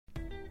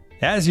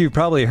As you've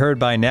probably heard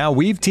by now,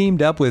 we've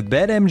teamed up with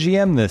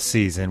BetMGM this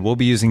season. We'll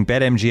be using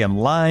BetMGM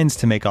lines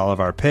to make all of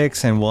our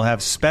picks, and we'll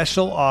have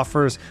special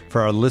offers for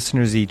our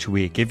listeners each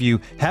week. If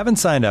you haven't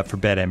signed up for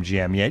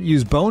BetMGM yet,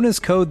 use bonus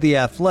code The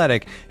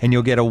Athletic, and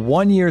you'll get a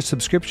 1-year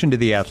subscription to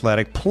The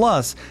Athletic,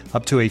 plus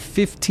up to a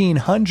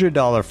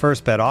 $1,500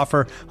 first bet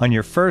offer on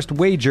your first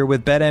wager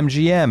with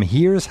BetMGM.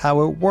 Here's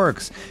how it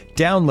works.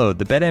 Download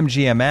the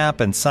BetMGM app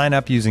and sign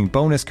up using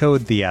bonus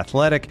code The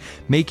Athletic.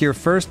 Make your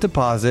first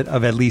deposit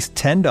of at least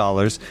 $10.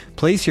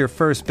 Place your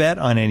first bet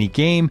on any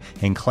game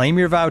and claim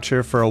your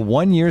voucher for a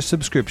 1-year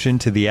subscription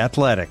to The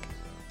Athletic.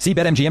 See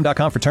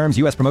BetMGM.com for terms.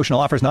 U.S. promotional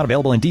offers not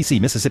available in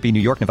D.C., Mississippi, New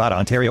York, Nevada,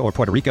 Ontario, or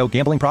Puerto Rico.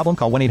 Gambling problem?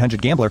 Call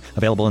 1-800-GAMBLER.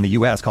 Available in the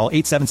U.S. Call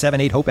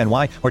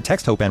 877-8-HOPE-NY or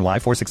text HOPE-NY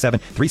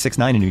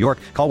 467-369 in New York.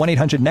 Call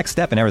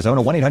 1-800-NEXT-STEP in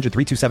Arizona.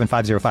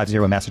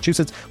 1-800-327-5050 in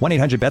Massachusetts.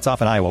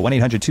 1-800-BETS-OFF in Iowa.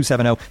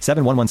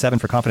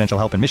 1-800-270-7117 for confidential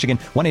help in Michigan.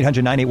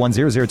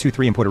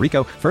 1-800-981-0023 in Puerto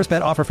Rico. First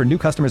bet offer for new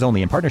customers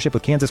only in partnership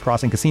with Kansas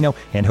Crossing Casino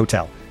and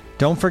Hotel.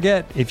 Don't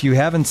forget, if you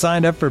haven't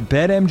signed up for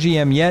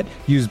BetMGM yet,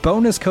 use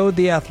bonus code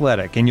The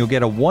Athletic, and you'll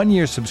get a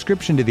 1-year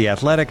subscription to The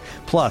Athletic,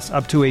 plus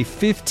up to a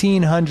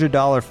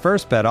 $1,500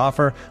 first bet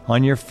offer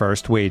on your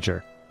first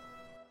wager.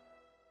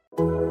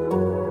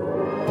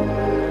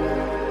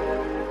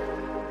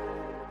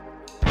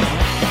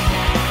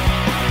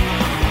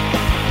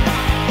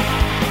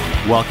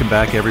 Welcome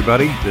back,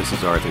 everybody. This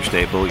is Arthur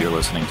Staple. You're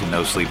listening to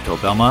No Sleep Till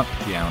Belmont,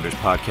 the Islanders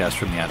podcast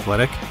from The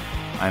Athletic.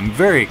 I'm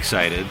very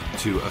excited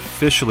to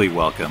officially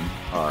welcome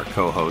our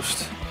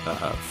co-host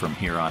from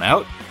here on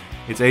out.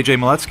 It's AJ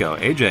Maletzko.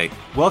 AJ,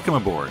 welcome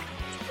aboard.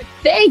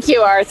 Thank you,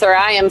 Arthur.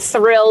 I am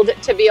thrilled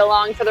to be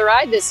along for the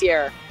ride this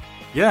year.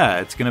 Yeah,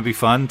 it's going to be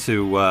fun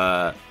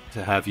to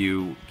have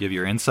you give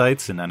your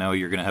insights, and I know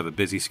you're going to have a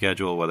busy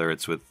schedule, whether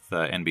it's with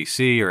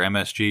NBC or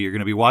MSG. You're going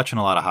to be watching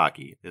a lot of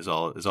hockey, is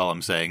all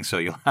I'm saying. So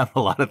you'll have a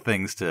lot of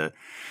things to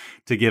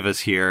give us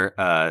here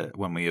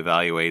when we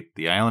evaluate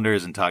the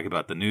Islanders and talk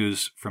about the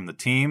news from the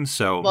team.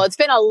 So, well, it's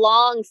been a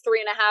long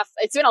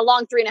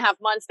 3.5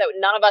 months that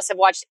none of us have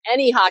watched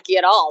any hockey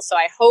at all. So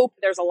I hope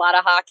there's a lot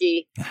of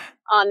hockey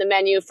on the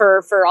menu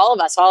for all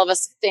of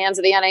us fans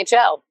of the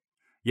NHL.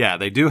 Yeah,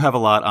 they do have a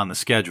lot on the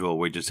schedule.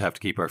 We just have to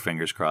keep our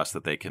fingers crossed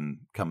that they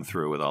can come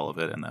through with all of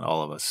it, and that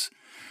all of us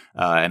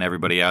and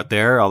everybody out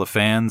there, all the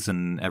fans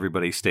and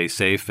everybody stay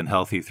safe and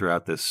healthy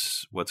throughout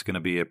this, what's going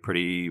to be a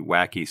pretty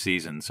wacky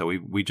season. So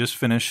we just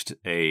finished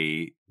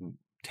a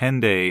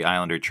 10-day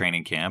Islander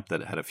training camp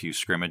that had a few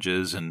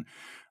scrimmages and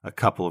a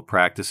couple of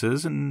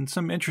practices and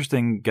some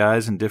interesting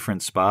guys in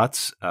different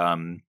spots.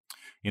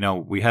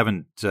 We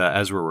haven't,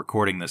 as we're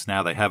recording this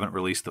now, they haven't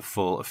released the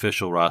full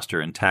official roster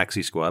and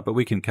taxi squad, but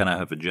we can kind of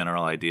have a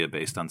general idea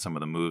based on some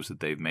of the moves that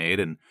they've made.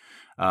 And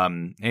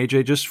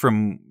AJ, just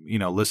from,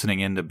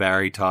 listening into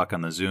Barry talk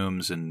on the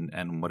Zooms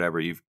and whatever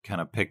you've kind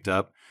of picked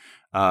up,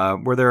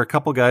 were there a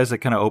couple guys that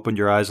kind of opened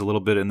your eyes a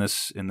little bit in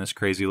this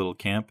crazy little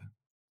camp?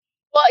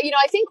 Well,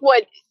 I think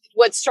what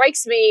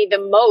strikes me the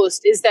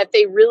most is that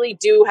they really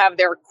do have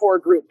their core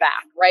group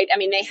back, right? I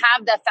mean, they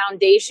have that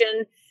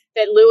foundation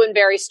that Lou and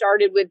Barry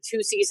started with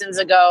 2 seasons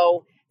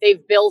ago.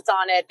 They've built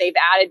on it. They've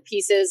added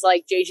pieces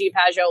like JG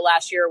Pageau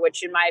last year,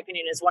 which in my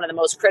opinion is one of the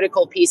most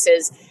critical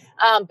pieces.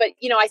 But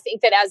I think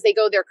that as they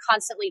go, they're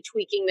constantly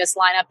tweaking this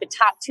lineup. The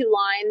top 2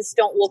 lines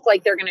don't look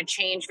like they're going to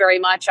change very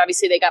much.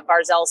 Obviously, they got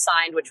Barzal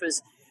signed, which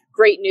was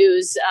great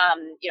news,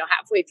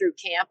 halfway through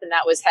camp. And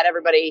that had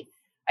everybody,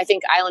 I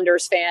think,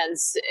 Islanders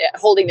fans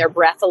holding their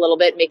breath a little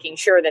bit, making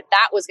sure that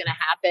was going to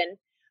happen.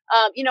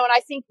 And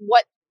I think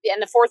and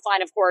the fourth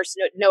line, of course,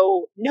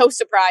 no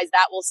surprise,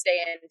 that will stay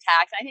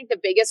intact. And I think the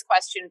biggest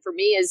question for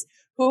me is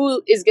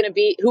who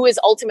is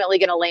ultimately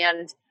going to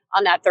land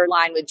on that third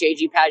line with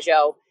JG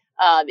Pageau.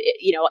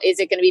 Is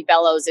it going to be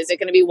Bellows? Is it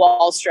going to be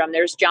Wahlstrom?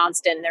 There's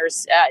Johnston.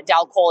 There's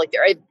Dal Cole.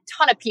 There are a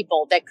ton of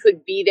people that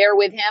could be there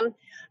with him.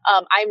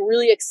 I'm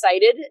really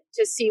excited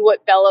to see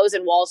what Bellows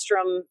and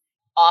Wahlstrom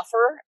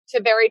offer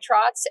to Barry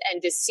Trotz and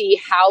to see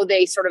how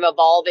they sort of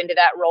evolve into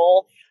that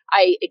role.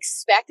 I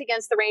expect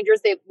against the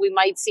Rangers we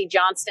might see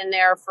Johnston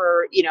there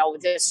for,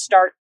 to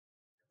start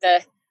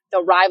the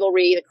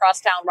rivalry, the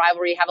crosstown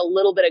rivalry, have a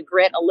little bit of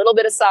grit, a little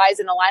bit of size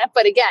in the lineup.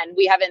 But again,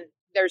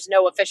 there's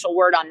no official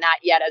word on that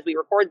yet as we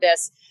record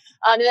this.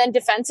 And then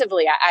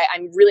defensively,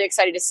 I'm really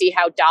excited to see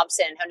how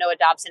Noah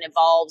Dobson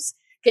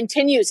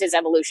continues his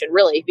evolution,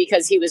 really,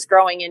 because he was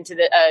growing into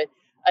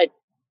a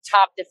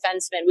top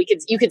defenseman.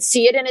 You could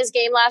see it in his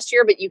game last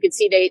year, but you could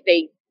see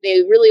they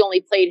really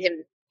only played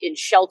him in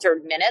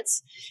sheltered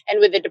minutes. And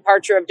with the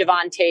departure of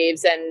Devon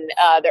Taves and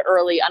the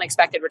early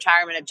unexpected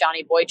retirement of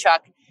Johnny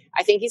Boychuk,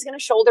 I think he's going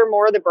to shoulder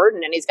more of the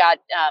burden, and he's got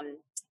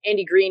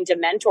Andy Green to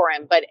mentor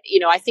him. But,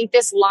 I think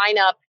this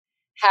lineup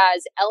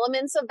has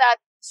elements of that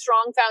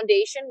strong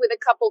foundation with a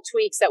couple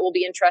tweaks that will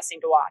be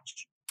interesting to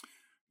watch.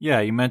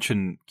 Yeah, you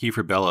mentioned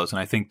Kiefer Bellows, and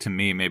I think to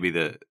me,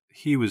 maybe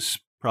he was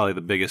probably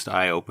the biggest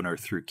eye-opener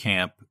through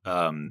camp,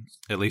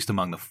 at least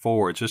among the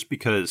forwards, just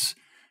because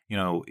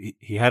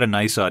he had a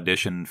nice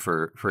audition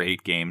for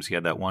 8 games. He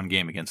had that one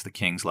game against the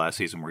Kings last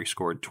season where he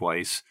scored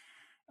twice.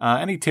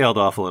 And he tailed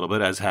off a little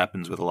bit, as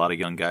happens with a lot of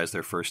young guys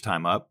their first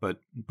time up. But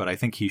I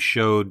think he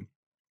showed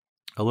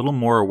a little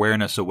more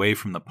awareness away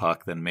from the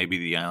puck than maybe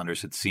the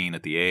Islanders had seen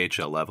at the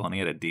AHL level. And he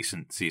had a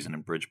decent season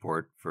in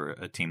Bridgeport for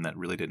a team that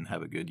really didn't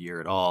have a good year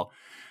at all.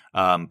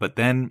 But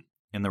then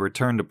in the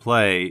return to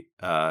play,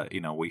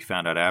 we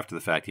found out after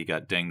the fact he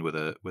got dinged with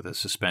a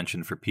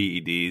suspension for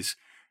PEDs.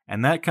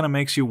 And that kind of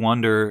makes you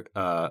wonder,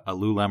 a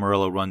Lou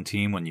Lamoriello run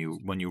team, when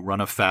you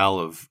run afoul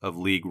of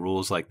league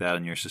rules like that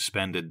and you're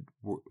suspended,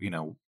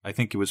 I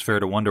think it was fair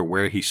to wonder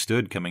where he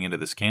stood coming into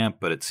this camp,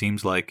 but it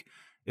seems like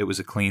it was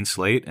a clean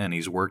slate and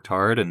he's worked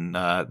hard, and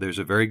there's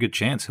a very good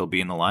chance he'll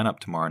be in the lineup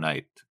tomorrow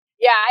night.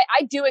 Yeah,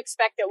 I do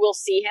expect that we'll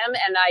see him,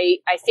 and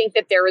I think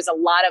that there is a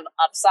lot of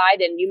upside,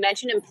 and you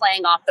mentioned him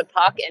playing off the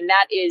puck, and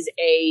that is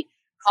a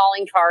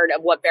calling card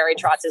of what Barry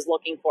Trotz is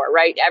looking for,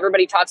 right?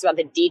 Everybody talks about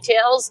the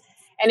details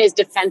and his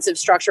defensive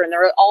structure. And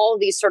there are all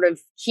these sort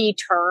of key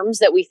terms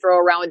that we throw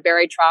around with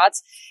Barry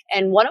Trotz.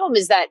 And one of them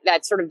is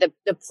that sort of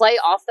the play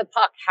off the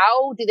puck.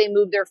 How do they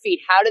move their feet?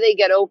 How do they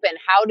get open?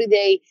 How do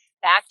they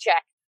back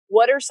check?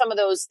 What are some of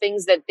those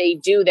things that they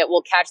do that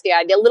will catch the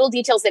eye? The little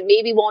details that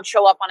maybe won't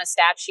show up on a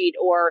stat sheet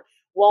or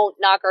won't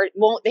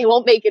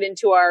make it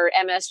into our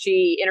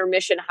MSG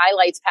intermission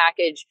highlights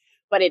package.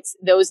 But it's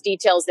those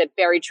details that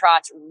Barry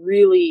Trotz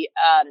really,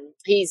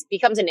 he's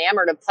becomes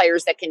enamored of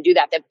players that can do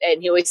that.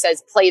 And he always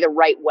says, play the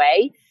right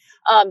way.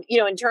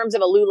 In terms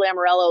of a Lou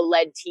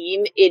Lamoriello-led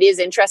team, it is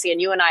interesting. And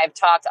you and I have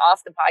talked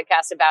off the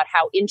podcast about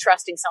how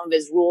interesting some of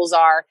his rules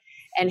are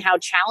and how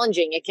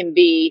challenging it can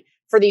be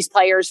for these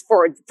players,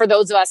 for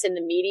those of us in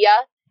the media,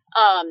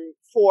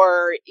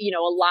 for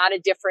a lot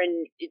of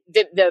different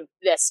the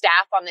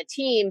staff on the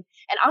team.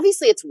 And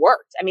obviously it's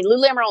worked. I mean, Lou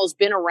Lamoriello has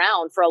been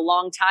around for a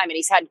long time and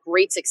he's had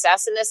great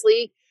success in this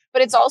league,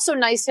 but it's also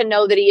nice to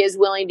know that he is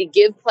willing to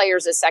give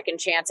players a second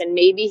chance, and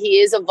maybe he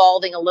is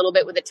evolving a little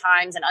bit with the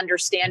times and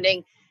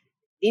understanding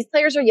these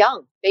players are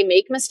young. They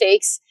make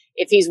mistakes.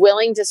 If he's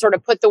willing to sort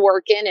of put the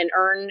work in and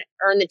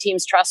earn the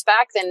team's trust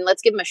back, then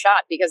let's give him a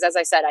shot, because as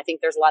I said, I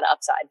think there's a lot of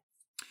upside.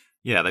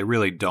 Yeah, they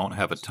really don't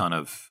have a ton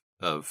of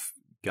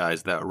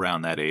guys that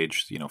around that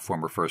age,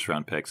 former first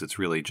round picks. It's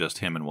really just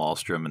him and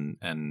Wahlstrom,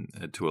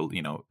 and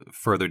to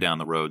further down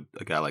the road,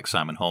 a guy like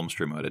Simon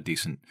Holmstrom, who had a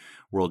decent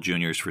World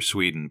Juniors for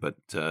Sweden, but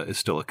is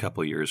still a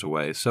couple years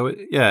away. So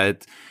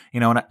and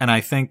I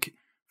think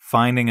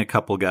finding a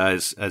couple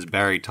guys, as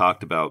Barry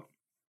talked about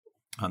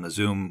on the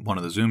Zoom, one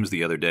of the Zooms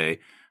the other day,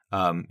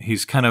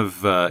 he's kind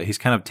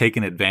of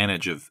taken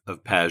advantage of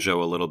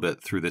Pageau a little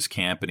bit through this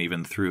camp and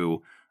even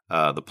through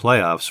the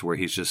playoffs, where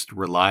he's just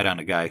relied on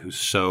a guy who's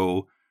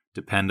so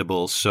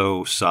dependable,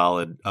 so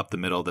solid up the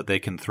middle that they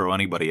can throw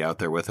anybody out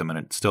there with him and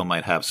it still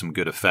might have some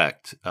good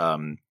effect.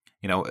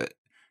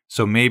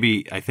 So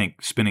maybe I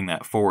think spinning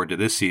that forward to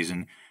this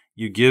season,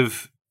 you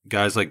give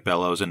guys like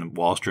Bellows and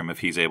Wahlstrom, if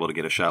he's able to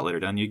get a shot later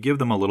down, you give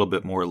them a little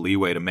bit more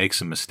leeway to make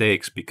some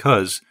mistakes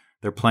because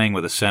they're playing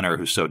with a center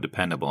who's so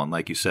dependable. And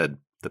like you said,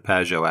 the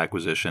Pageau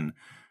acquisition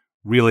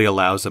really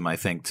allows them, I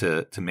think,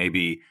 to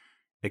maybe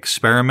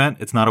experiment.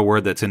 It's not a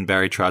word that's in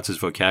Barry Trotz's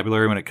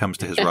vocabulary when it comes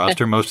to his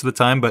roster most of the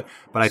time, but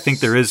I think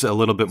there is a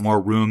little bit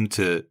more room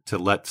to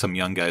let some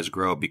young guys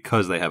grow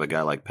because they have a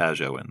guy like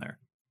Pageau in there.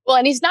 Well,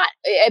 and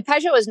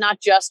Pageau is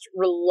not just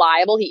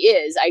reliable. He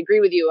is, I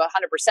agree with you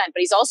 100%, but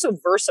he's also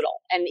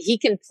versatile and he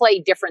can play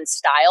different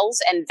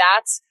styles. And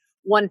that's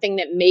one thing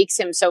that makes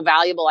him so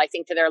valuable, I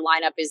think, to their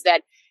lineup, is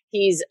that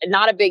he's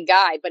not a big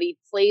guy, but he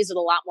plays with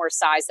a lot more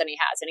size than he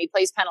has. And he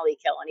plays penalty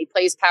kill and he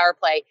plays power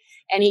play,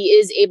 and he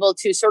is able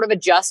to sort of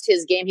adjust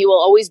his game. He will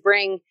always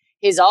bring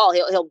his all.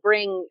 He'll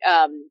bring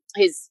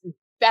his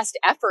best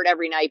effort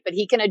every night, but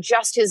he can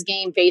adjust his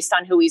game based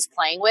on who he's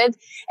playing with.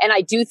 And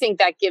I do think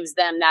that gives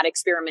them that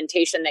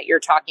experimentation that you're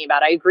talking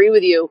about. I agree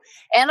with you.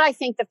 And I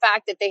think the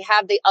fact that they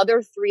have the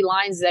other three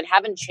lines that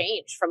haven't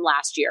changed from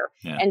last year.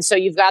 Yeah. And so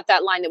you've got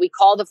that line that we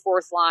call the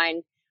fourth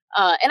line.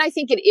 And I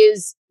think it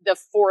is the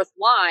fourth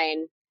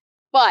line,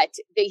 but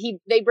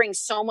they bring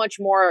so much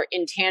more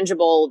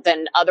intangible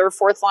than other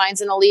fourth lines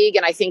in the league.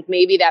 And I think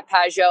maybe that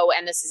Pageau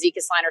and the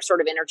Cizikas line are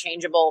sort of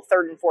interchangeable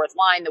third and fourth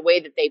line, the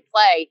way that they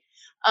play.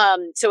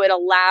 So it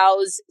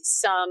allows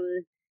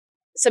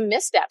some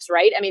missteps,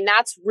 right? I mean,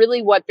 that's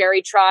really what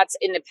Barry Trotz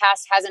in the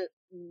past hasn't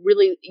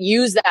really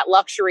used, that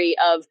luxury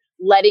of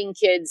letting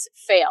kids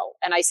fail.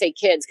 And I say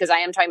kids because I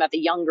am talking about the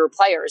younger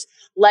players,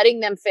 letting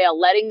them fail,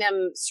 letting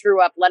them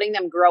screw up, letting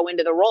them grow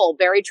into the role.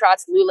 Barry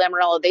Trotz, Lou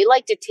Lamoriello, they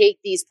like to take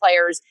these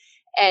players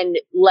and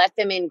let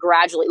them in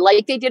gradually,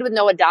 like they did with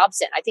Noah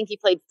Dobson. I think he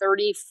played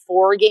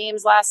 34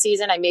 games last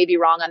season. I may be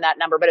wrong on that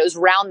number, but it was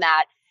around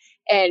that.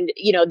 And,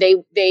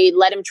 they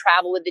let him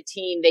travel with the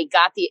team. He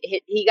got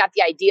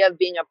the idea of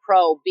being a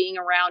pro, being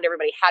around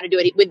everybody, how to do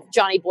it with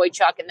Johnny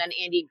Boychuk and then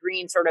Andy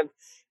Green sort of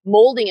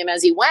molding him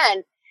as he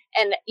went.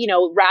 And,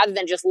 rather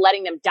than just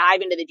letting them dive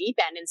into the deep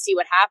end and see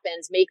what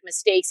happens, make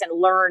mistakes and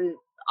learn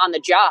on the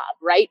job,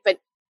 right? But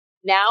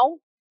now,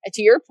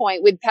 to your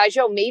point, with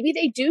Pageau, maybe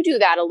they do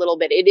that a little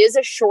bit. It is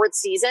a short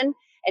season.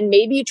 And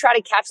maybe you try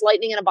to catch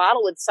lightning in a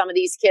bottle with some of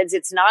these kids.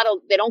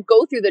 They don't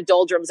go through the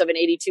doldrums of an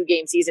 82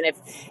 game season.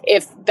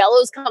 If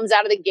Bellows comes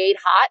out of the gate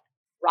hot,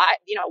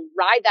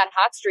 ride that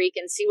hot streak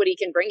and see what he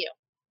can bring you.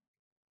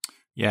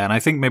 Yeah, and I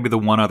think maybe the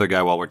one other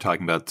guy, while we're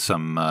talking about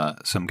some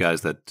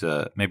guys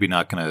that maybe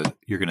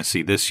you're gonna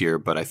see this year,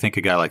 but I think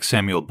a guy like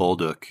Samuel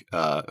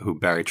Bolduc, who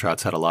Barry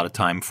Trotz had a lot of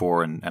time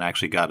for, and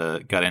actually got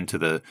into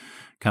the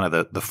kind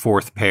of the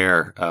fourth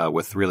pair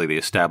with really the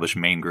established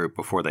main group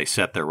before they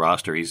set their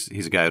roster.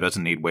 He's a guy who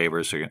doesn't need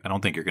waivers, so I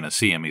don't think you're going to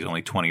see him. He's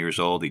only 20 years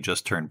old. He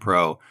just turned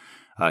pro.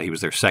 He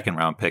was their second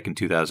round pick in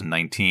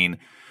 2019.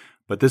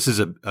 But this is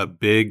a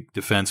big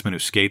defenseman who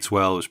skates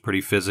well, who's pretty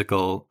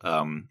physical.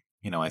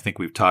 I think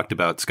we've talked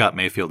about Scott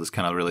Mayfield is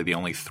kind of really the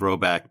only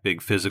throwback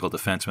big physical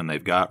defenseman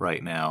they've got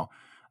right now.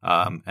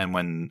 And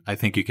when I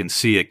think you can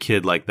see a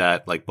kid like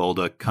that, like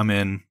Bolduc, come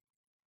in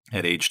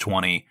at age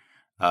 20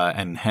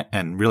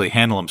 and really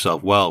handle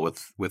himself well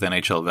with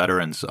NHL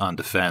veterans on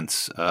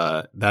defense,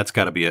 that's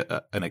got to be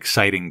an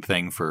exciting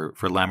thing for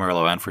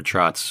Lamoriello and for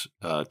Trotz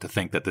to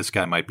think that this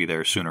guy might be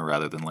there sooner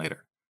rather than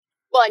later.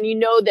 Well, and you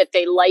know that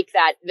they like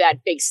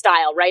that big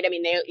style, right? I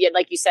mean,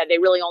 like you said, they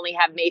really only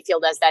have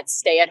Mayfield as that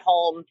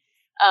stay-at-home,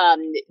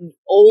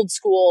 old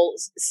school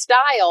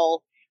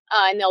style.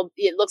 And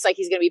it looks like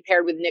he's going to be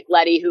paired with Nick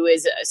Leddy, who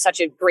is such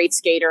a great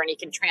skater, and he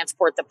can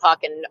transport the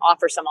puck and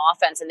offer some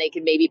offense, and they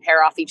can maybe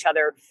pair off each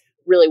other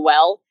really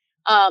well.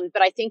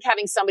 But I think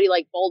having somebody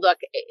like Bolduc,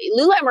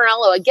 Lou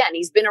Lamoriello, again,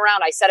 he's been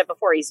around. I said it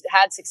before. He's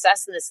had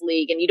success in this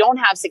league, and you don't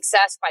have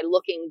success by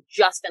looking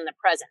just in the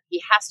present.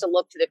 He has to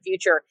look to the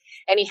future,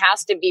 and he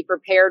has to be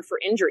prepared for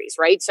injuries,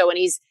 right? So when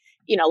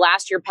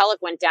last year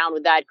Pelech went down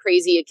with that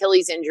crazy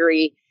Achilles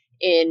injury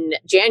in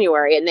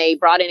January, and they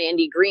brought in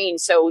Andy Green.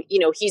 So,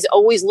 he's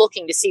always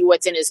looking to see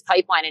what's in his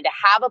pipeline, and to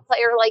have a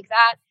player like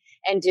that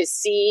and to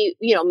see,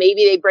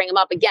 maybe they bring him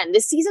up again.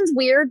 This season's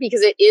weird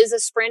because it is a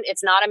sprint.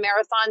 It's not a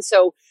marathon.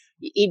 So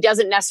he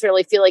doesn't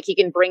necessarily feel like he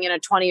can bring in a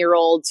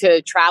 20-year-old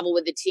to travel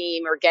with the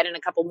team or get in a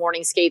couple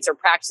morning skates or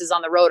practices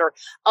on the road or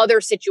other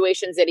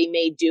situations that he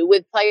may do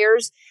with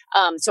players.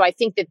 So I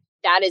think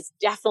that is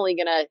definitely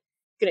going to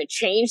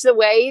change the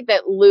way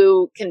that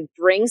Lou can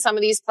bring some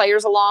of these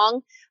players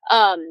along.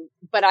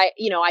 But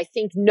I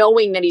think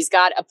knowing that he's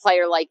got a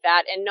player like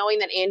that, and knowing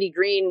that Andy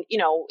Green,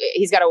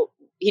 he's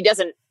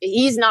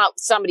not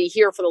somebody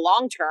here for the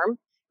long term,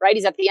 right?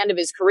 He's at the end of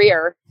his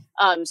career.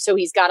 So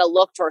he's got to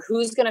look for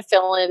who's going to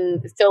fill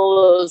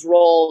those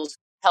roles.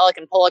 Pelech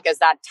and Pulock as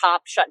that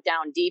top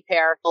shutdown D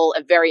pair,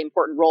 a very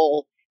important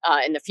role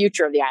in the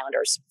future of the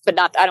Islanders. But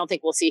I don't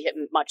think we'll see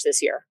him much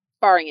this year,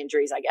 barring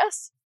injuries, I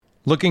guess.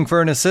 Looking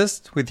for an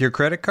assist with your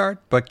credit card,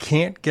 but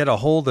can't get a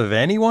hold of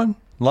anyone?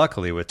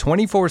 Luckily, with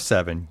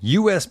 24/7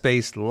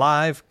 U.S.-based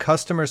live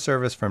customer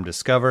service from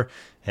Discover,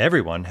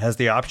 everyone has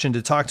the option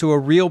to talk to a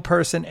real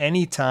person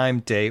anytime,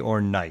 day or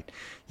night.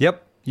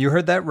 Yep, you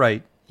heard that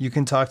right. You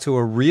can talk to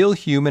a real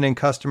human in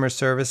customer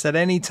service at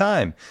any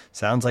time.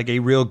 Sounds like a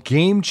real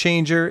game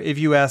changer if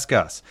you ask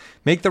us.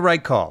 Make the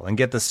right call and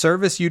get the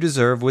service you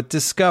deserve with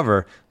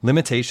Discover.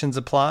 Limitations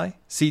apply.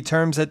 See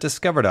terms at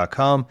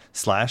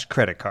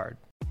discover.com/creditcard.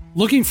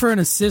 Looking for an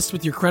assist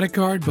with your credit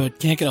card but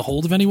can't get a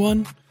hold of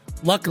anyone?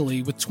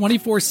 Luckily, with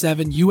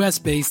 24/7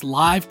 U.S.-based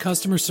live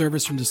customer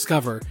service from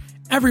Discover,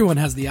 everyone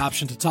has the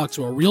option to talk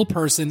to a real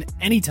person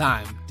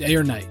anytime, day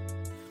or night.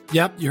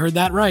 Yep, you heard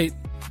that right.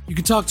 You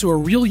can talk to a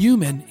real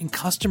human in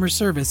customer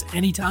service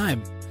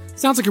anytime.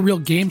 Sounds like a real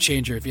game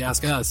changer if you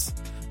ask us.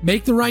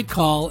 Make the right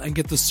call and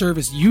get the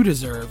service you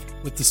deserve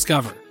with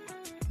Discover.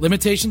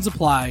 Limitations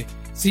apply.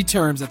 See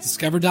terms at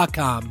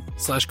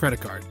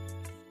discover.com/creditcard.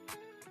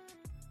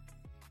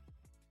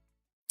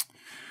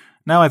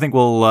 Now I think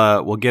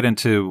we'll get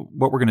into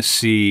what we're going to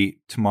see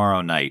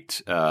tomorrow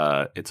night.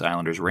 It's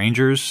Islanders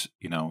Rangers.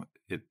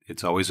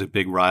 It's always a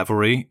big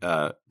rivalry.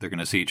 They're going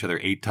to see each other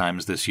 8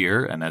 times this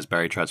year, and as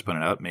Barry Trotz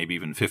pointed out, maybe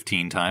even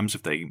 15 times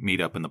if they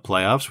meet up in the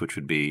playoffs, which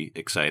would be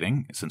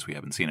exciting since we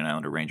haven't seen an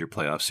Islander Ranger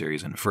playoff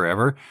series in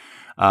forever.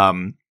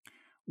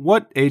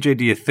 What, AJ,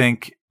 do you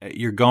think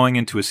you're going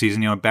into a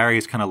season? Barry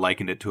has kind of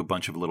likened it to a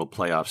bunch of little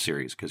playoff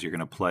series because you're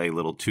going to play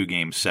little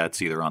 2-game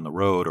sets either on the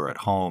road or at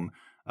home.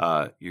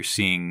 You're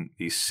seeing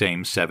these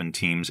same 7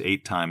 teams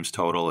 8 times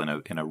total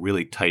in a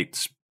really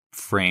tight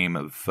frame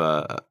of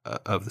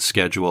the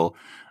schedule.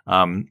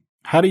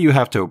 How do you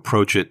have to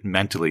approach it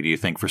mentally, do you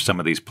think, for some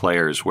of these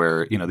players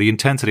where, the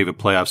intensity of a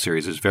playoff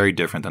series is very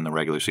different than the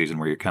regular season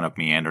where you're kind of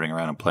meandering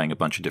around and playing a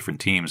bunch of different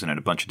teams and in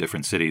a bunch of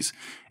different cities?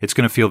 It's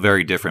going to feel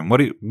very different. What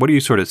do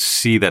you sort of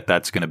see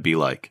that's going to be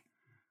like?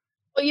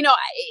 Well,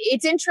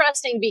 it's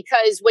interesting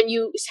because when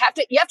you have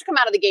to come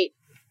out of the gate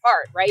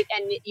hard, right?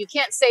 And you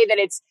can't say that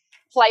it's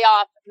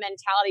playoff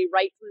mentality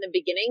right from the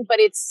beginning, but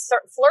it's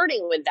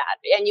flirting with that.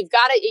 And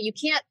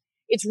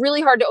it's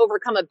really hard to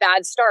overcome a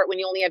bad start when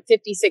you only have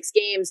 56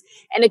 games.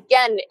 And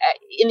again,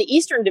 in the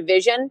Eastern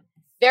Division,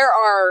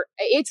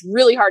 it's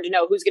really hard to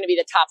know who's going to be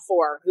the top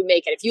 4 who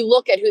make it. If you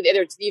look at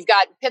you've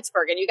got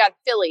Pittsburgh and you got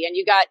Philly and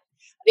you got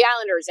the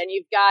Islanders and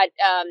you've got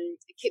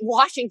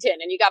Washington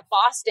and you got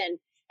Boston.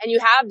 And you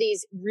have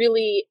these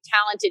really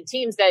talented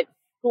teams that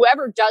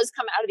whoever does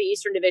come out of the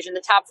Eastern Division,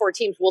 the top 4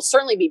 teams will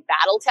certainly be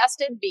battle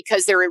tested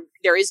because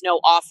there is no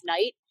off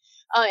night.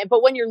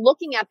 But when you're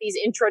looking at these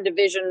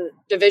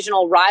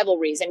divisional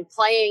rivalries and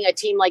playing a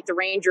team like the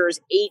Rangers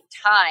 8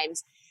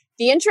 times,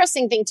 the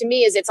interesting thing to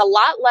me is it's a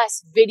lot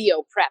less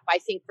video prep, I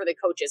think, for the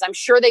coaches. I'm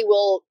sure they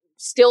will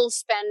still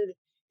spend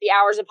the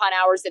hours upon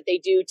hours that they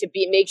do to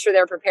make sure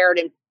they're prepared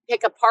and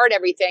pick apart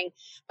everything,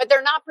 but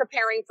they're not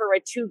preparing for a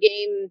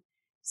 2-game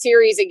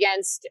series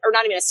against, or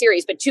not even a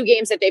series, but 2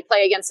 games that they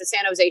play against the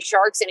San Jose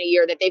Sharks in a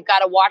year that they've got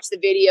to watch the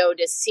video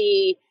to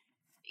see,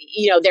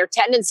 their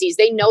tendencies.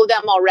 They know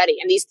them already,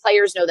 and these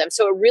players know them.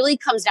 So it really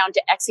comes down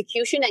to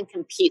execution and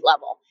compete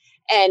level.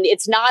 And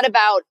it's not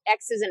about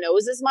X's and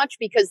O's as much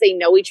because they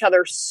know each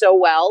other so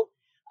well.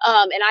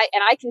 And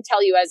I can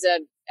tell you as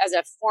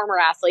a former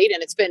athlete,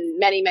 and it's been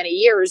many, many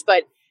years,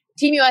 but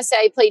Team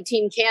USA played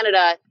Team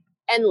Canada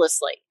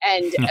endlessly.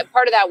 And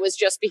part of that was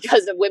just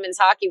because of women's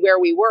hockey where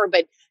we were.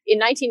 But in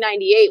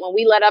 1998, when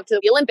we led up to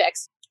the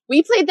Olympics,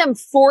 we played them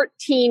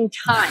 14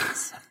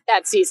 times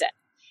that season.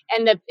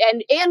 And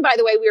by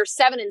the way, we were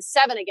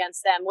 7-7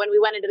 against them when we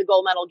went into the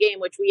gold medal game,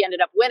 which we ended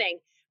up winning.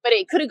 But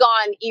it could have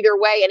gone either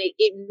way. And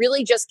it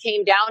really just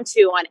came down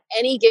to, on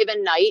any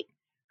given night,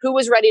 who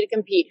was ready to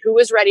compete, who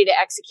was ready to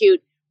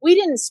execute. We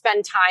didn't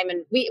spend time,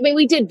 and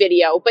we did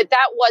video, but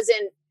that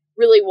wasn't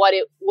really what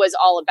it was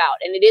all about.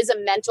 And it is a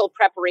mental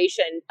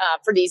preparation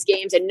for these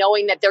games, and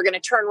knowing that they're going to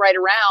turn right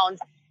around.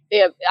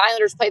 The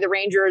Islanders play the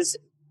Rangers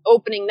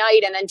opening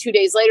night, and then 2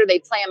 days later they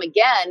play them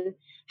again.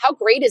 How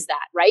great is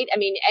that, right? I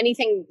mean,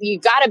 anything, you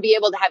got to be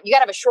able to have, you got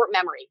to have a short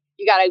memory.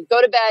 You got to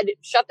go to bed,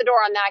 shut the door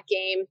on that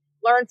game,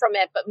 learn from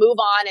it, but move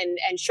on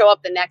and show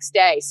up the next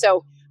day.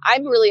 So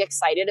I'm really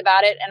excited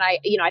about it. And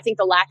I think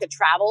the lack of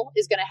travel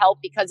is going to help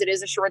because it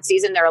is a short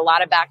season. There are a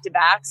lot of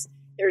back-to-backs.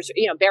 There's,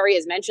 Barry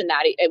has mentioned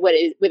that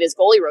with his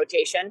goalie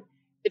rotation.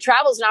 The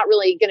travel is not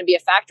really going to be a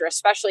factor,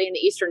 especially in the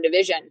Eastern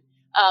Division.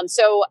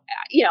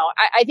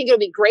 I think it'll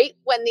be great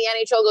when the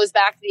NHL goes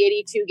back to the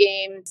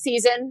 82-game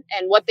season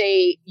and what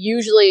they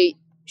usually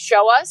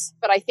show us.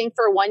 But I think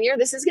for 1 year,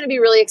 this is going to be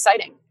really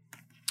exciting.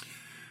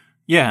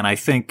 Yeah, and I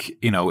think,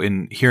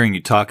 in hearing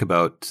you talk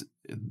about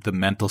the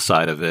mental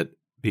side of it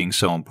being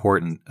so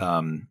important,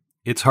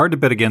 it's hard to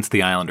bet against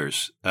the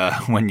Islanders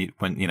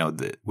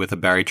with a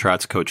Barry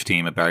Trotz coach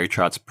team, a Barry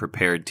Trotz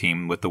prepared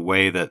team, with the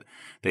way that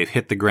they've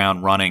hit the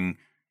ground running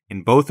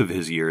in both of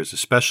his years,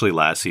 especially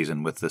last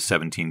season with the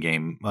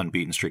 17-game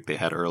unbeaten streak they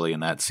had early in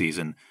that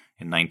season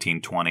in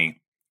 1920.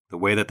 The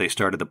way that they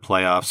started the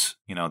playoffs,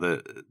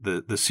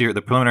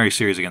 the preliminary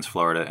series against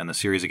Florida and the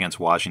series against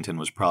Washington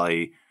was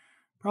probably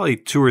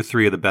 2 or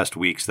 3 of the best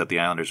weeks that the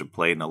Islanders have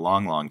played in a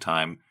long, long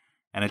time.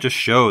 And it just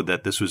showed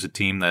that this was a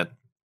team that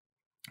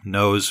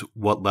knows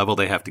what level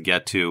they have to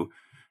get to.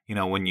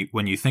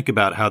 When you think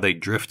about how they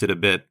drifted a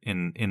bit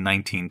in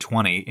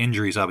 1920,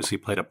 injuries obviously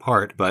played a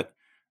part, but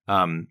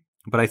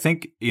I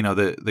think,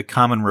 the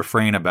common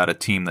refrain about a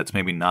team that's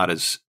maybe not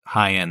as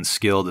high-end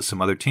skilled as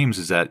some other teams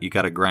is that you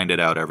got to grind it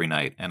out every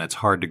night, and it's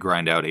hard to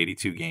grind out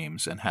 82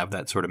 games and have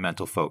that sort of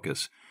mental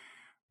focus.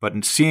 But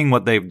in seeing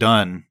what they've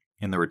done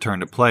in the return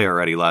to play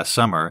already last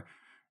summer,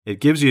 it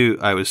gives you,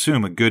 I would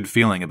assume, a good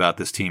feeling about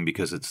this team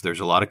because there's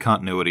a lot of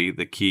continuity.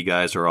 The key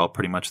guys are all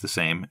pretty much the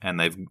same, and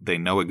they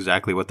know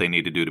exactly what they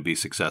need to do to be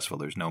successful.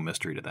 There's no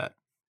mystery to that.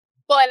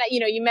 Well, and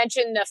you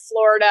mentioned the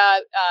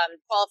Florida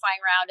qualifying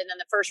round, and then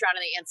the first round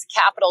against the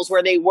Capitals,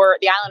 where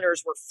the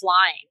Islanders were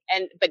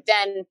flying. But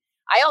then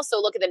I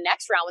also look at the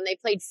next round when they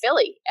played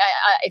Philly.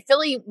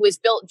 Philly was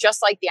built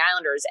just like the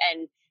Islanders,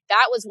 and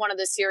that was one of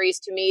the series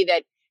to me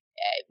that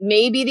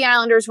maybe the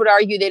Islanders would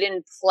argue they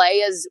didn't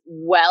play as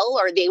well,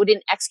 or they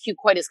didn't execute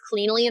quite as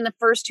cleanly in the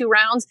first 2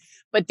 rounds,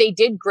 but they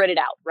did grit it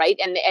out, right?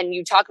 And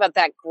you talk about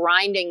that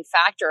grinding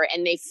factor,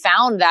 and they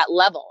found that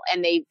level,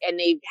 and they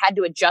had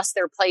to adjust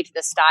their play to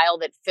the style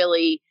that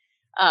Philly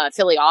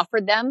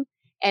offered them,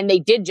 and they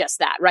did just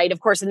that, right? Of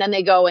course, and then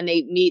they go and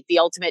they meet the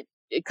ultimate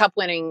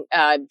cup-winning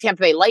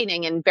Tampa Bay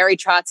Lightning, and Barry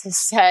Trotz has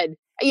said,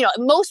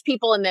 most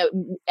people in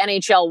the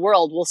NHL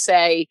world will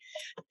say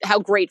how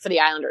great for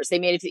the Islanders. They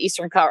made it to the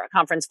Eastern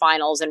Conference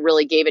Finals and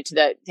really gave it to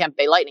the Tampa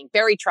Bay Lightning.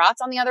 Barry Trotz,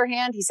 on the other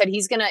hand, he said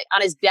he's going to,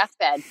 on his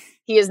deathbed,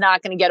 he is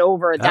not going to get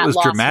over that was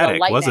loss dramatic, to the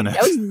Lightning. wasn't it?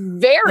 That was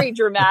very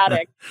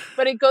dramatic.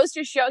 But it goes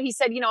to show, he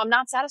said, I'm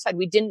not satisfied.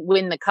 We didn't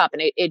win the cup.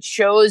 And it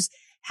shows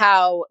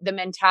how the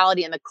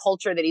mentality and the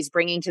culture that he's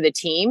bringing to the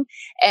team.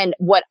 And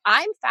what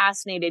I'm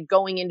fascinated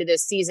going into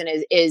this season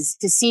is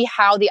to see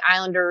how the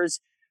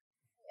Islanders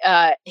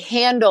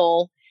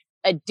handle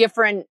a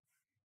different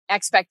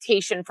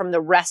expectation from the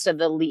rest of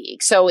the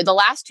league. So the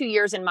last 2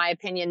 years, in my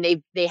opinion,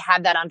 they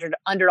had that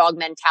underdog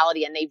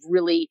mentality, and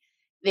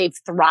they've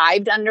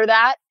thrived under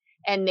that,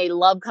 and they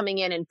love coming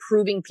in and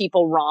proving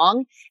people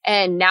wrong.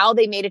 And now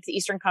they made it to the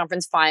Eastern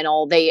Conference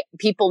Final.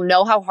 People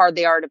know how hard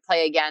they are to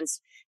play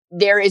against.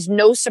 There is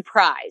no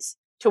surprise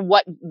to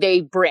what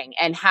they bring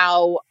and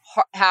how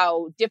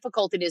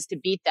difficult it is to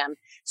beat them.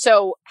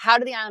 So how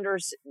do the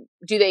Islanders,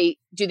 do they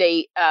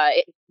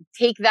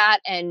take that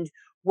and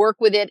work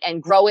with it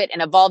and grow it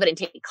and evolve it and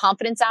take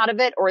confidence out of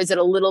it? Or is it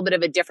a little bit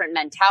of a different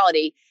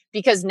mentality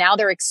because now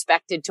they're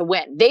expected to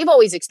win? They've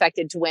always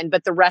expected to win,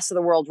 but the rest of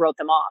the world wrote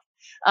them off.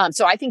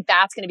 So I think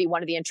that's going to be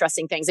one of the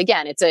interesting things.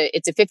 Again, it's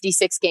a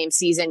 56 game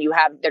season.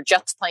 They're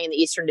just playing the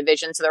Eastern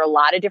Division. So there are a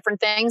lot of different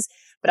things,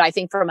 but I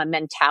think from a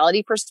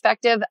mentality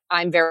perspective,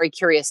 I'm very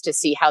curious to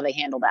see how they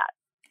handle that.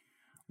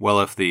 Well,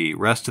 if the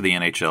rest of the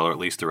NHL, or at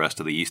least the rest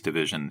of the East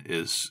Division,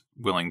 is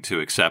willing to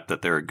accept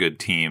that they're a good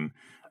team,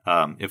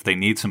 if they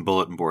need some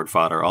bulletin board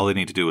fodder, all they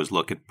need to do is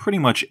look at pretty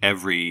much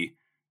every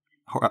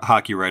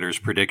hockey writer's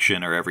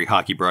prediction or every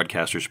hockey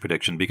broadcaster's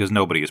prediction, because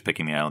nobody is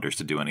picking the Islanders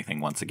to do anything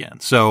once again.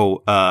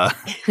 So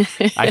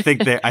I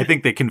think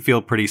they can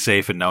feel pretty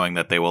safe in knowing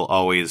that they will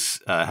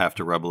always have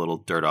to rub a little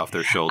dirt off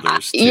their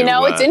shoulders.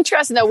 It's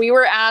interesting though. We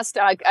were asked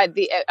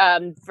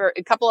for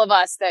a couple of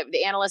us, that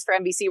the analysts for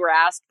NBC were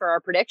asked for our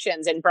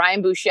predictions, and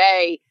Brian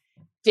Boucher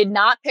did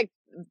not pick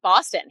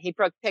Boston. He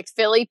picked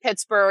Philly,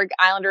 Pittsburgh,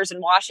 Islanders,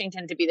 and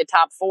Washington to be the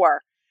top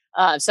four.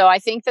 So I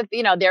think that,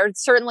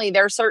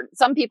 there's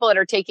some people that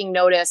are taking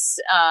notice.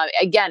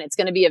 Again, it's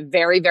going to be a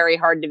very, very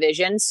hard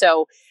division.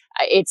 So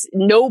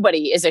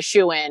nobody is a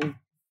shoo-in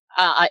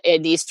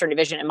in the Eastern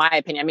Division, in my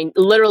opinion. I mean,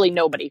 literally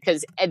nobody,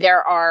 because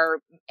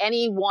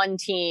any one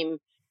team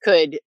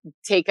could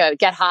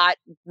get hot,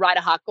 ride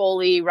a hot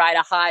goalie, ride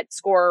a hot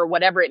scorer,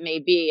 whatever it may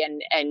be,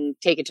 and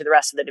take it to the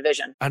rest of the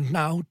division. And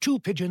now, two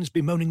pigeons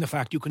bemoaning the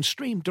fact you can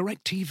stream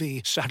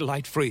DirecTV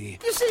satellite free.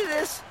 You see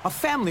this? A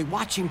family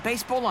watching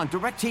baseball on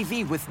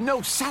DirecTV with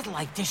no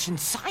satellite dish in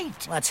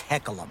sight. Let's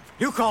heckle them.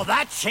 You call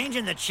that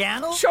changing the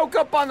channel? Choke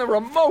up on the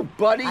remote,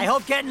 buddy. I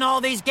hope getting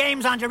all these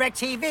games on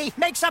DirecTV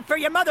makes up for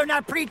your mother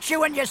not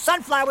pre-chewing your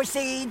sunflower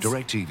seeds.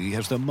 DirecTV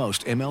has the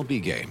most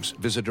MLB games.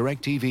 Visit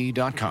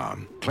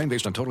DirecTV.com. Claim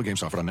based on total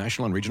games offered on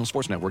national and regional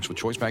sports networks with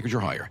choice package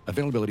or higher.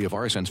 Availability of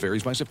RSNs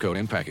varies by zip code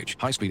and package.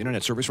 High-speed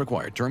internet service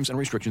required. Terms and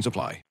restrictions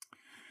apply.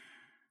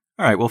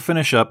 All right, we'll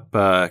finish up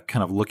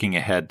kind of looking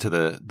ahead to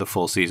the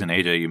full season.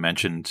 AJ, you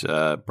mentioned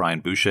Brian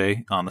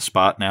Boucher on the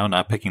spot now,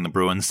 not picking the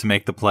Bruins to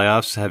make the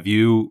playoffs. Have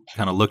you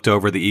kind of looked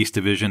over the East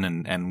Division,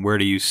 and where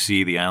do you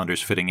see the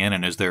Islanders fitting in?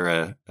 And is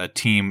there a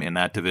team in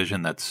that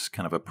division that's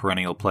kind of a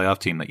perennial playoff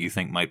team that you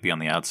think might be on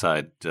the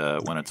outside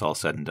when it's all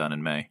said and done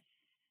in May?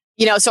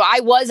 So I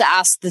was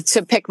asked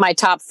to pick my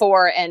top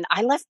four, and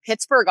I left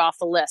Pittsburgh off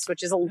the list,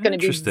 which is going to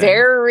be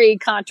very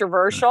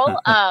controversial.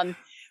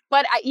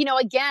 But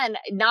again,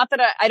 not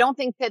that I don't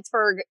think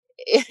Pittsburgh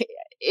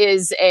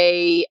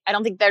I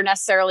don't think they're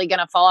necessarily going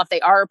to fall off. They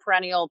are a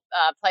perennial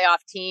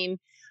playoff team.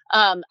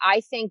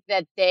 I think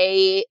that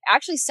they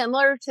actually,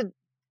 similar to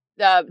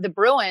the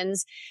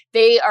Bruins,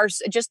 they are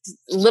just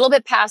a little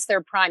bit past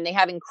their prime. They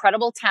have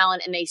incredible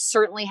talent, and they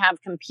certainly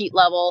have compete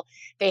level.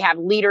 They have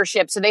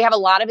leadership. So they have a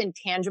lot of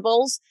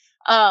intangibles.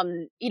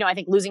 I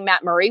think losing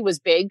Matt Murray was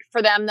big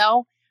for them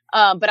though.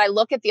 But I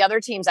look at the other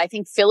teams. I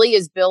think Philly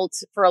is built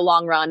for a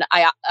long run.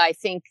 I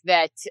think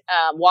that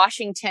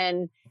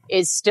Washington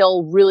is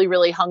still really,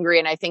 really hungry.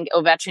 And I think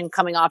Ovechkin,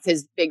 coming off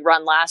his big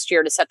run last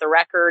year to set the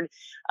record,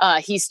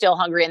 he's still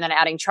hungry. And then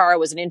adding Chara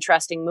was an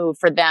interesting move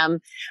for them.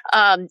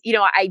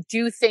 I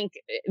do think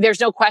there's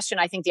no question.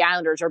 I think the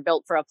Islanders are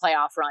built for a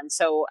playoff run.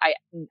 So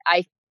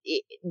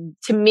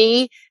to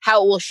me,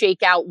 how it will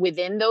shake out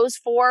within those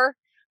four,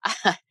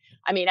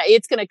 I mean,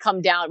 it's going to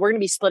come down. We're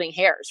going to be splitting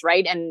hairs,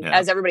 right? And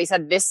as everybody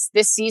said, this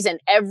season,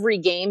 every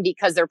game,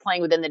 because they're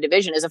playing within the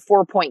division, is a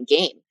 4-point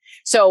game.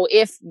 So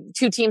if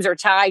two teams are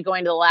tied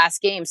going to the last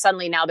game,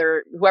 suddenly now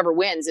whoever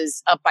wins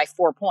is up by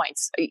 4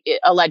 points,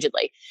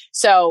 allegedly.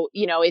 So,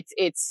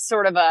 it's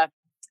sort of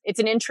it's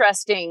an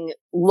interesting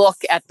look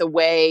at the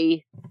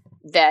way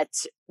that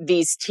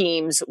these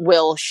teams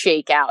will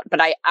shake out.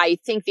 But I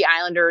think the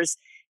Islanders,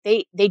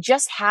 they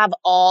just have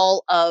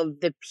all of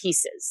the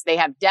pieces. They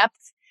have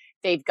depth.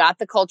 They've got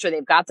the culture.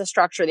 They've got the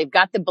structure. They've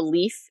got the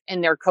belief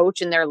in their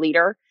coach and their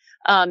leader.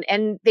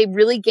 And they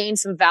really gained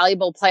some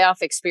valuable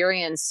playoff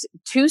experience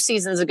 2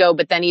 seasons ago,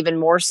 but then even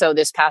more so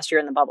this past year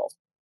in the bubble.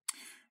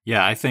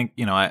 Yeah, I think,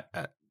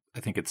 I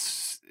think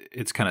it's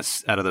kind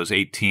of out of those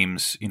 8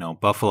 teams,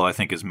 Buffalo, I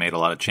think, has made a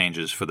lot of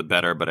changes for the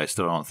better, but I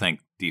still don't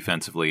think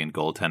defensively and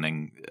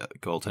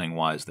goaltending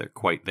wise, they're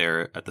quite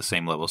there at the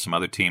same level as some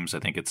other teams. I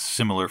think it's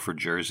similar for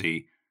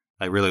Jersey.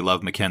 I really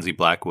love Mackenzie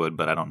Blackwood,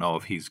 but I don't know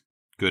if he's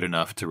good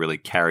enough to really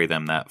carry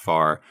them that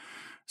far.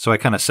 So I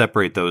kind of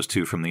separate those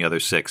 2 from the other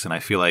 6, and I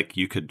feel like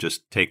you could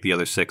just take the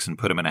other 6 and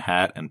put them in a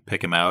hat and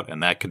pick them out,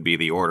 and that could be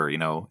the order.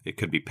 It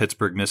could be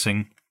Pittsburgh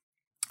missing.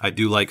 I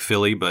do like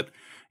Philly, but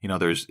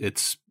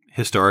it's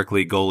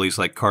historically goalies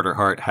like Carter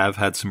Hart have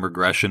had some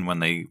regression when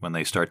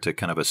they start to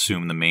kind of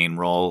assume the main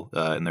role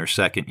in their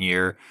second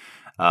year.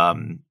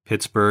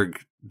 Pittsburgh,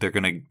 they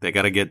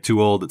got to get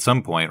too old at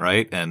some point,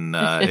 right? And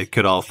it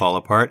could all fall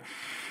apart.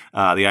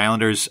 The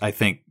Islanders, I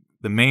think.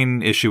 The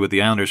main issue with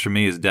the Islanders for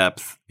me is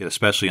depth,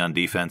 especially on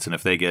defense. And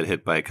if they get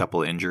hit by a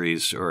couple of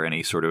injuries or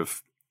any sort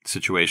of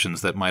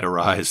situations that might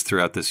arise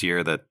throughout this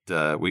year that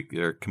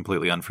are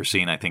completely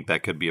unforeseen, I think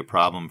that could be a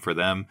problem for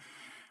them.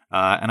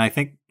 And I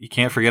think you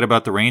can't forget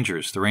about the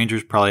Rangers. The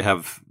Rangers probably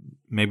have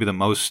maybe the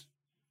most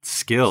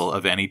skill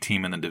of any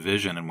team in the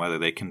division, and whether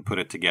they can put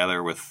it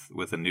together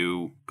with a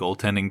new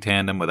goaltending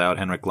tandem without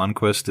Henrik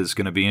Lundqvist is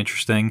going to be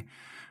interesting.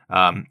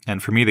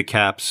 And for me, the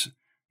Caps,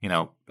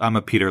 I'm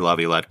a Peter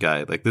Laviolette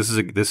guy. Like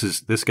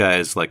this guy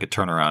is like a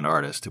turnaround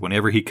artist.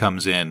 Whenever he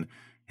comes in,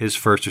 his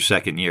first or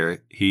second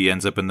year, he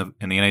ends up in the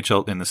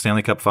NHL in the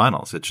Stanley Cup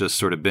Finals. It's just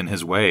sort of been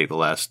his way the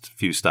last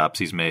few stops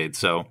he's made.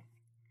 So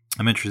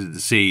I'm interested to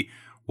see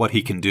what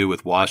he can do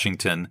with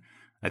Washington.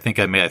 I think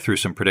I threw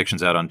some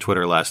predictions out on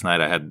Twitter last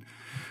night. I had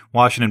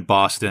Washington,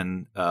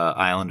 Boston,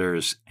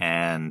 Islanders,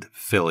 and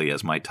Philly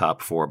as my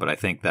top 4. But I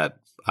think that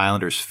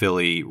Islanders,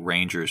 Philly,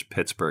 Rangers,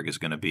 Pittsburgh is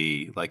going to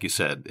be, like you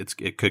said,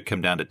 it could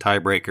come down to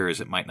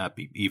tiebreakers. It might not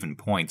be even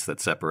points that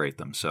separate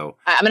them. So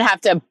I'm going to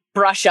have to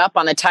brush up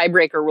on the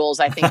tiebreaker rules,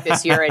 I think,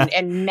 this year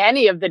and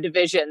many of the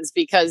divisions,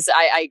 because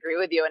I agree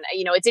with you. And,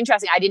 it's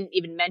interesting. I didn't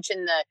even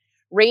mention the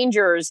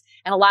Rangers,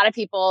 and a lot of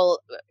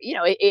people,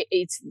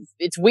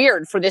 it's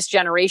weird for this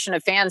generation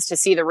of fans to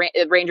see the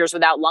Rangers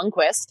without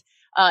Lundqvist.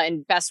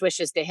 And best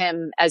wishes to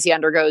him as he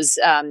undergoes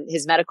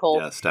his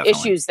medical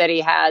issues that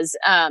he has.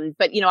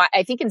 But,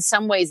 I think in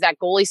some ways that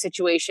goalie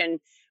situation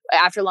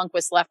after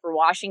Lundqvist left for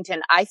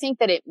Washington, I think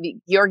that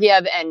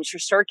Georgiev and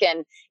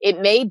Shesterkin, it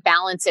may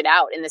balance it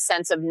out in the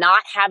sense of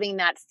not having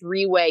that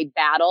three-way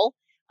battle.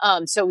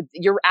 So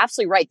you're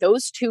absolutely right.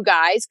 Those two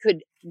guys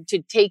could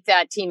take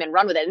that team and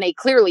run with it. And they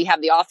clearly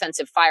have the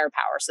offensive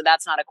firepower. So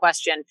that's not a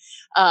question.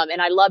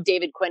 And I love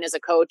David Quinn as a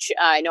coach.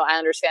 I know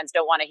Islanders fans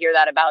don't want to hear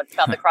that about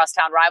the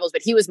crosstown rivals,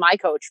 but he was my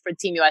coach for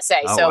Team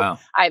USA. Wow.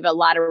 I have a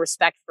lot of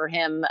respect for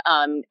him.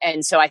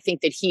 And so I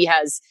think that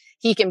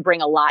he can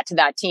bring a lot to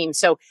that team.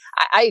 So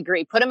I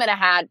agree. Put him in a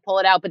hat, pull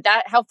it out. But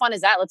how fun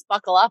is that? Let's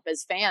buckle up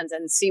as fans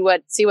and see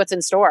what's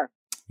in store.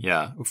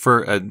 Yeah.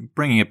 For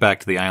bringing it back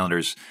to the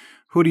Islanders,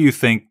 who do you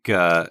think,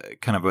 kind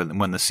of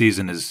when the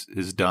season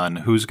is done,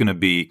 who's going to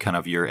be kind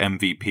of your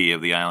MVP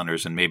of the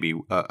Islanders and maybe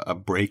a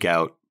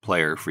breakout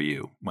player for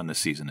you when the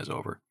season is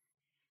over?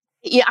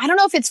 Yeah, I don't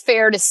know if it's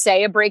fair to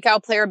say a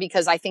breakout player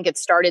because I think it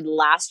started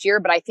last year,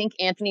 but I think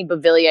Anthony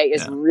Beauvillier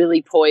is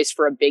really poised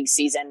for a big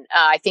season.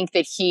 I think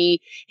that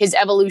his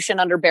evolution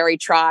under Barry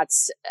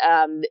Trotz,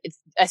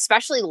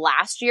 especially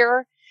last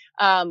year,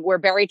 where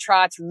Barry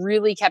Trotz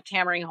really kept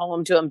hammering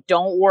home to him,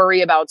 don't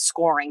worry about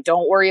scoring,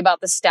 don't worry about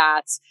the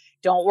stats,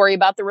 don't worry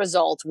about the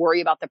results,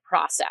 worry about the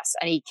process.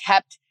 And he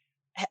kept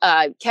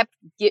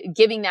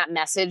giving that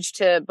message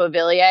to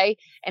Beauvillier,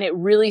 and it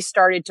really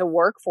started to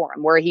work for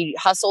him, where he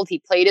hustled, he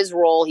played his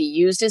role, he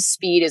used his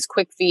speed, his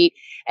quick feet,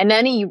 and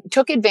then he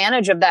took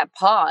advantage of that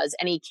pause,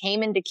 and he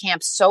came into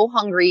camp so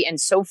hungry and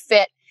so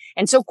fit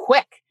and so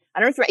quick. I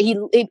don't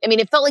know if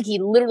it felt like he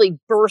literally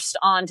burst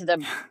onto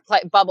the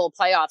bubble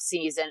playoff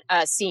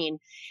scene.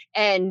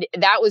 And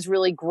that was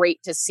really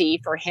great to see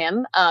for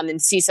him,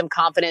 and see some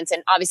confidence.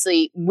 And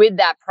obviously with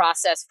that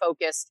process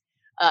focused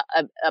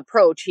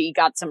approach, he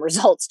got some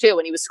results too,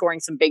 and he was scoring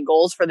some big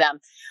goals for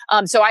them.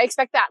 So I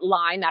expect that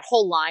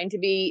whole line to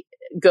be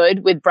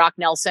good with Brock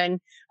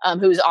Nelson,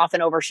 who's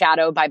often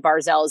overshadowed by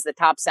Barzal as the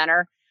top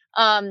center.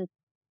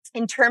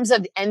 In terms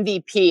of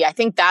MVP, I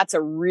think that's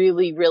a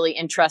really, really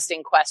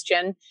interesting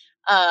question.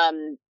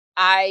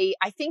 I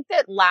think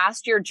that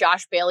last year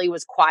Josh Bailey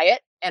was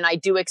quiet, and I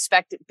do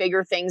expect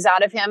bigger things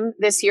out of him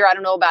this year. I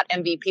don't know about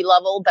MVP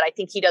level, but I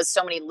think he does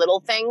so many little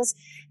things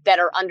that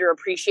are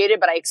underappreciated,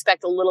 but I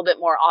expect a little bit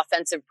more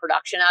offensive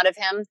production out of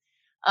him.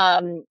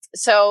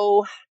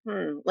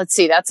 Let's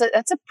see. That's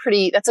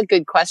a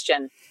good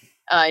question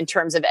in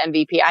terms of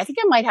MVP. I think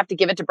I might have to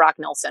give it to Brock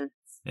Nelson.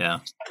 Yeah.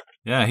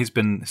 Yeah, he's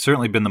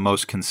certainly been the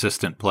most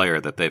consistent player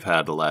that they've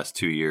had the last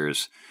 2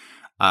 years.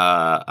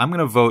 I'm going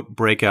to vote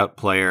breakout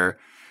player.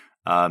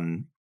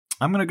 I'm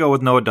going to go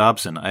with Noah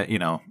Dobson.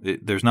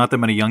 There's not that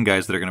many young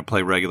guys that are going to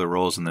play regular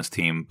roles in this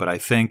team, but I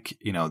think,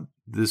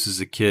 this is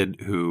a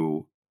kid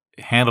who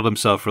handled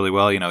himself really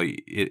well.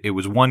 It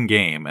was one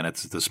game, and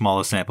it's the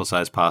smallest sample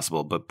size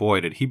possible, but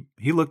boy, did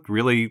he looked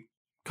really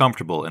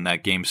comfortable in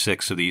that Game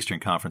 6 of the Eastern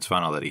Conference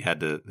Final that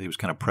he was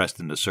kind of pressed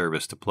into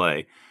service to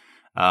play.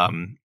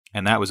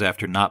 And that was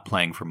after not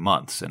playing for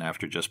months and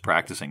after just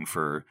practicing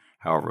for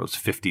however it was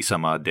 50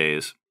 some odd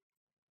days.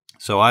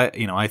 So I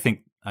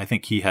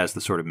think he has the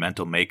sort of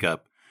mental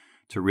makeup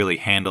to really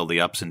handle the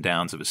ups and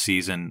downs of a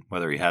season,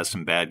 whether he has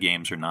some bad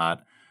games or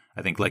not.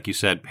 I think, like you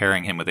said,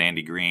 pairing him with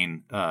Andy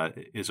Green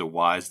is a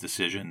wise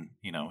decision.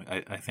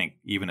 I think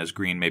even as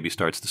Green maybe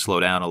starts to slow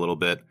down a little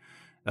bit,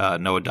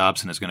 Noah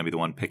Dobson is going to be the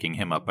one picking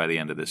him up by the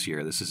end of this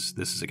year. This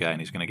is a guy,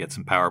 and he's going to get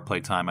some power play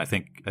time. I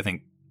think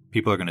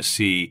people are going to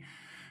see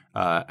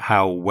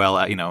how well,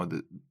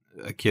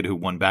 a kid who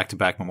won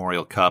back-to-back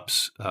Memorial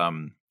Cups,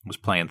 was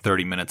playing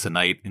 30 minutes a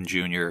night in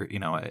junior.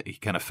 He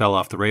kind of fell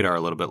off the radar a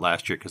little bit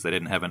last year because they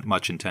didn't have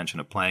much intention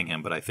of playing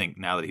him. But I think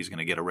now that he's going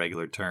to get a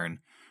regular turn,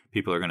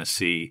 people are going to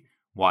see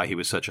why he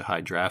was such a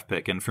high draft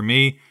pick. And for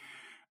me,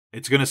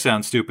 it's going to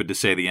sound stupid to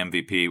say the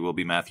MVP will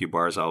be Matthew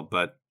Barzal,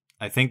 but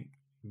I think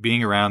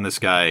being around this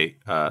guy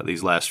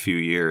these last few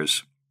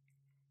years,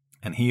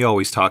 And he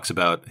always talks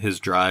about his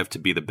drive to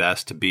be the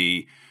best, to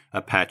be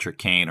a Patrick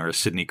Kane or a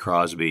Sidney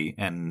Crosby.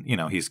 And,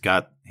 he's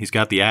got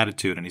the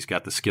attitude and he's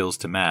got the skills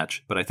to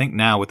match. But I think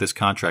now with this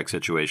contract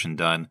situation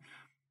done,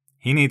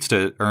 he needs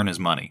to earn his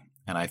money.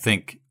 And I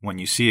think when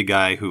you see a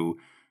guy who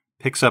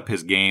picks up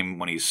his game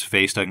when he's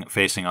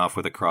facing off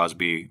with a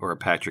Crosby or a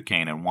Patrick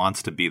Kane and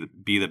wants to be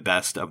the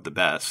best of the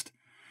best,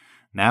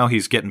 now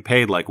he's getting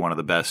paid like one of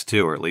the best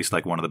too, or at least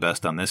like one of the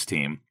best on this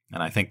team.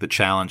 And I think the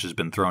challenge has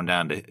been thrown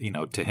down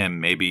to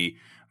him, maybe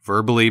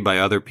verbally by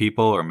other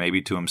people or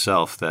maybe to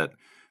himself, that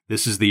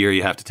this is the year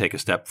you have to take a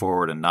step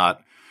forward and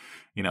not,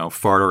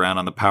 fart around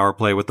on the power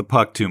play with the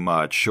puck too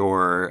much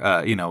or,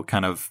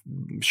 kind of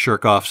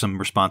shirk off some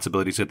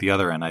responsibilities at the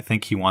other end. I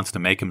think he wants to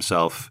make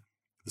himself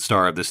the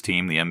star of this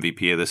team, the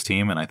MVP of this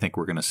team, and I think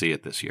we're going to see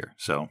it this year.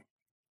 So,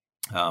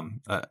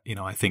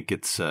 I think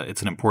it's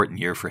an important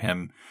year for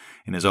him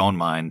in his own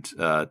mind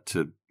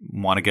to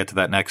want to get to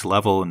that next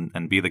level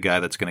and be the guy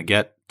that's going to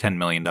get $10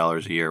 million a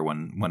year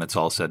when it's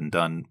all said and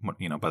done,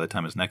 by the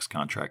time his next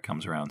contract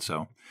comes around.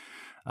 So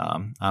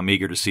I'm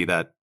eager to see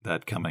that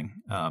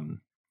coming.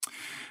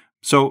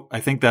 So I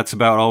think that's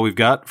about all we've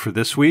got for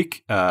this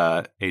week.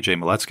 AJ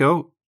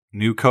Maletzko,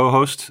 new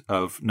co-host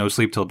of No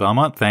Sleep Till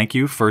Belmont. Thank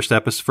you. First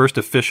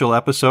official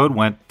episode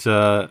went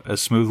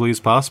as smoothly as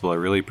possible. I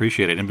really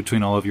appreciate it. In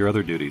between all of your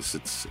other duties,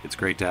 it's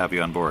great to have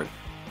you on board.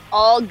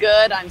 All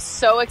good. I'm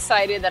so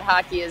excited that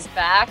hockey is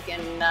back,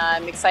 and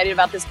I'm excited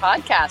about this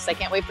podcast. I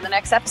can't wait for the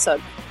next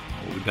episode.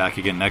 We'll be back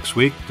again next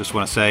week. Just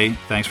want to say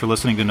thanks for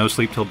listening to No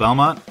Sleep Till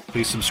Belmont.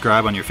 Please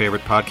subscribe on your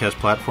favorite podcast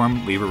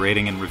platform. Leave a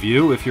rating and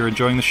review if you're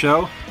enjoying the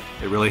show.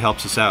 It really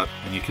helps us out.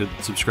 And you could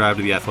subscribe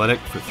to The Athletic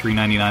for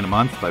 $3.99 a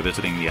month by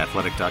visiting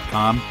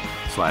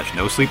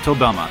theathletic.com/No Sleep Till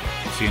Belmont.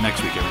 We'll see you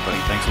next week, everybody.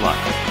 Thanks a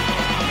lot.